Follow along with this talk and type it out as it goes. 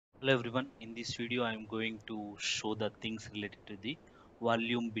Hello everyone, in this video I am going to show the things related to the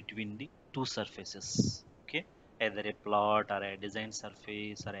volume between the two surfaces. Okay, either a plot or a design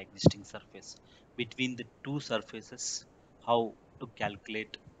surface or existing surface. Between the two surfaces, how to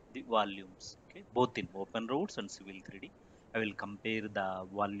calculate the volumes. Okay, both in openroads and Civil 3D. I will compare the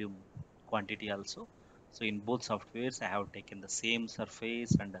volume quantity also. So in both softwares I have taken the same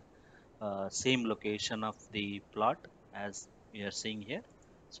surface and same location of the plot as we are seeing here.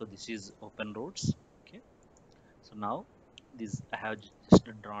 So this is open roads. Okay, so now this I have just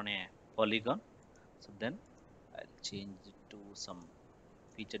drawn a polygon. So then I'll change it to some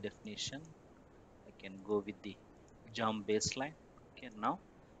feature definition. I can go with the jump baseline. Okay, now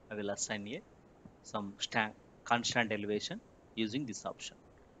I will assign a some constant elevation using this option.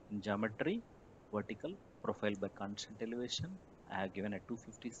 In geometry, vertical profile by constant elevation, I have given a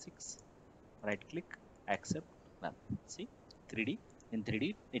 256. Right click, accept, done. See, 3D, in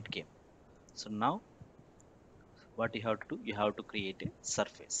 3D it came. So now what you have to do, you have to create a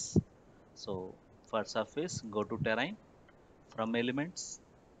surface. So for surface, go to terrain, from elements.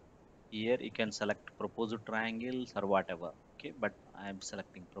 Here you can select proposed triangles or whatever. Okay, but I am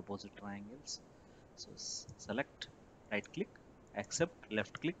selecting proposed triangles. So select, right click, accept,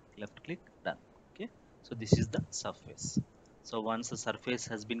 left click, done. Okay, so this is the surface. So once the surface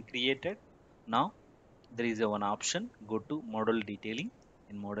has been created, now there is a one option, go to model detailing.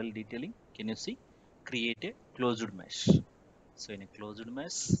 In model detailing, can you see, create a closed mesh. So in a closed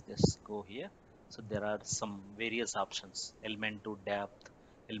mesh, just go here. So there are some various options, element to depth,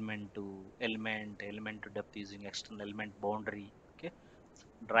 element to depth using external element boundary. Okay,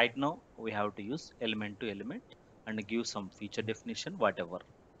 right now we have to use element to element and give some feature definition whatever.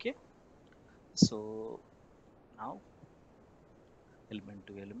 Okay, so now element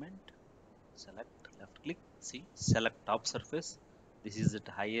to element, select, left click, see, select top surface. This is at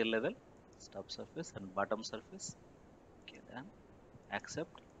higher level, top surface and bottom surface. Okay, then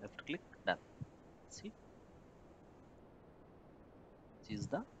accept, left click, done. See, this is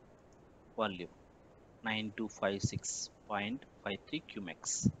the volume 9256.53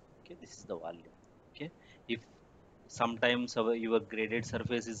 cumex. Okay, this is the volume. Okay, if sometimes your graded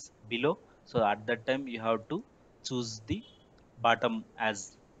surface is below, so at that time you have to choose the bottom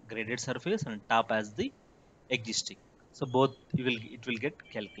as graded surface and top as the existing. So both it will get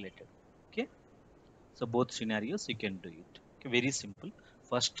calculated. Okay, so both scenarios you can do it. Okay, very simple.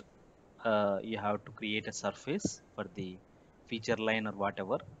 First, you have to create a surface for the feature line or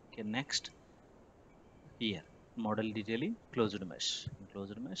whatever. Okay, next, here model detailing, closed mesh. In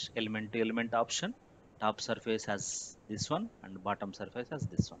closed mesh, element to element option, top surface has this one and bottom surface has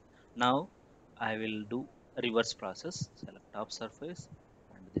this one. Now I will do reverse process, select top surface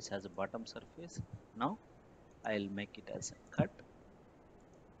and this has a bottom surface. Now I'll make it as a cut,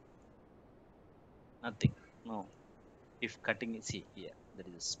 nothing, no. If cutting is, see here, there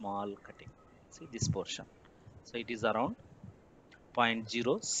is a small cutting, see this portion. So it is around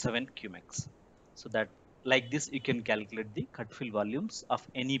 0.07 cumex. So that, like this you can calculate the cut fill volumes of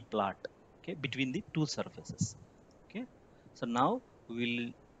any plot, okay, between the two surfaces. Okay, so now we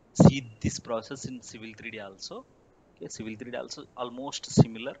will see this process in civil 3D also. Okay, civil 3D also almost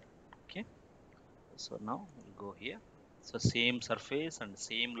similar. Okay, so now we'll go here. So same surface and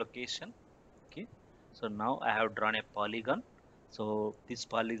same location. Okay, so now I have drawn a polygon. So this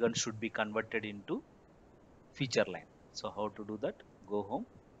polygon should be converted into feature line. So how to do that? Go home,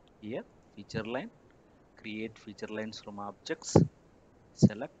 here feature line, create feature lines from objects,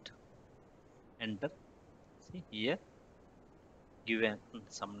 select, enter. See here, give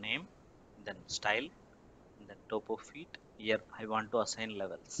some name, then style, then topo feet. Here I want to assign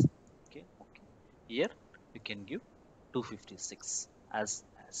levels. Okay, okay, here you can give 256 as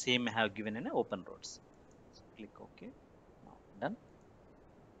same I have given in a open roads. So click ok. Now done.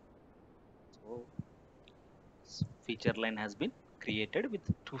 So feature line has been created with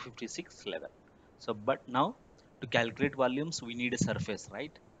 256 level. So but now to calculate volumes we need a surface,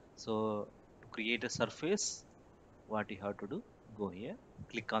 right? So to create a surface, what you have to do, go here,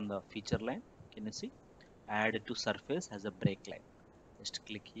 click on the feature line. Can you see, add to surface as a break line, just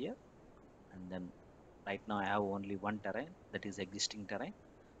click here. And then right now I have only one terrain, that is existing terrain.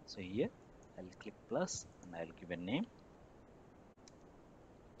 So here I'll click plus and I'll give a name,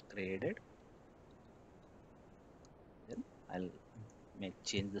 created. Then I'll make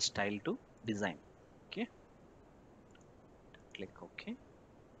change the style to design. Okay, click ok.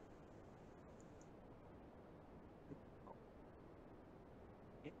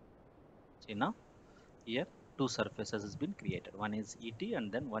 Okay, see now here two surfaces has been created, one is et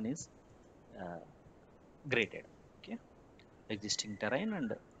and then one is uh, graded. Okay, existing terrain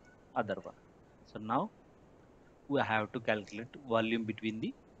and other one. So now we have to calculate volume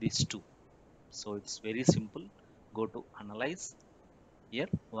between these two. So it's very simple. Go to analyze, here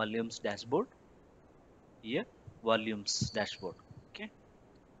volumes dashboard, here volumes dashboard. Okay,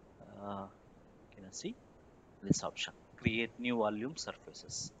 can you see this option, create new volume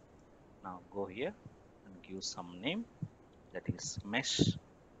surfaces? Now go here and give some name, that is mesh.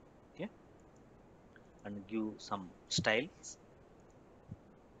 Okay, and give some styles.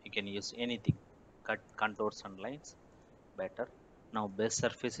 You can use anything, cut contours and lines, better. Now base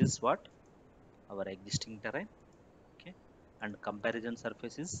surface is what, our existing terrain. Okay, and comparison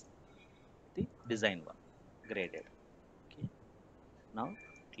surface is the design one, graded. Okay, now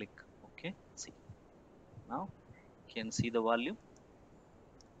click OK. See, now you can see the volume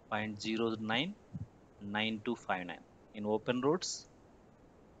 0.099259. In open roads,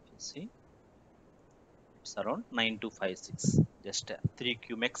 you see it's around 9256, just 3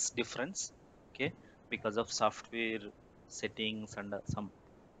 qmex difference. Okay, because of software settings and some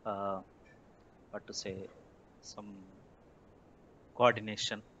uh, what to say, some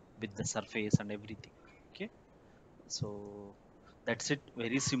coordination with the surface and everything. Okay, so that's it,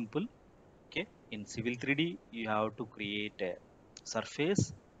 very simple. Okay, in civil 3D you have to create a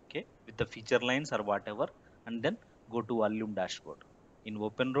surface, okay, with the feature lines or whatever, and then go to volume dashboard. In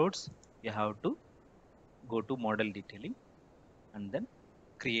open roads you have to go to model detailing and then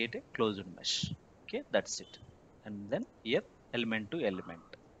create a closed mesh. Okay, that's it. And then here element to element.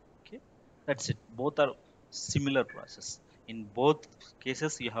 Okay, that's it, both are similar process. In both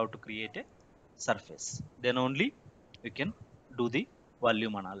cases you have to create a surface, then only you can do the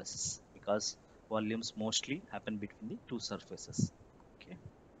volume analysis, because volumes mostly happen between the two surfaces. Okay,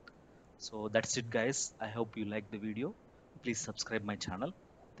 so that's it guys, I hope you like the video. Please subscribe my channel.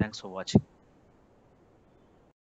 Thanks for watching.